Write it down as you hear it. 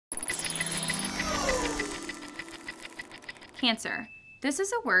Cancer. This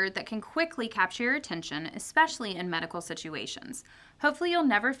is a word that can quickly capture your attention, especially in medical situations. Hopefully you'll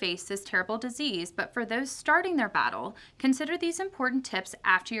never face this terrible disease, but for those starting their battle, consider these important tips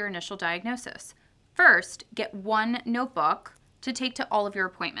after your initial diagnosis. First, get one notebook to take to all of your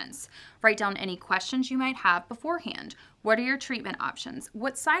appointments. Write down any questions you might have beforehand. What are your treatment options?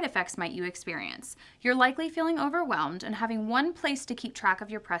 What side effects might you experience? You're likely feeling overwhelmed, and having one place to keep track of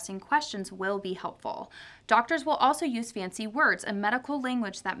your pressing questions will be helpful. Doctors will also use fancy words and medical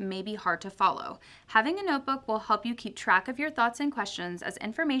language that may be hard to follow. Having a notebook will help you keep track of your thoughts and questions as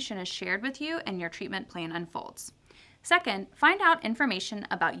information is shared with you and your treatment plan unfolds. Second, find out information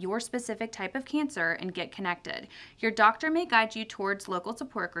about your specific type of cancer and get connected. Your doctor may guide you towards local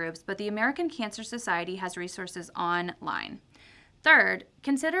support groups, but the American Cancer Society has resources online. Third,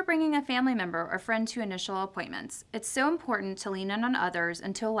 consider bringing a family member or friend to initial appointments. It's so important to lean in on others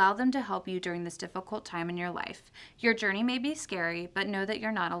and to allow them to help you during this difficult time in your life. Your journey may be scary, but know that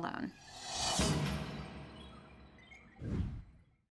you're not alone.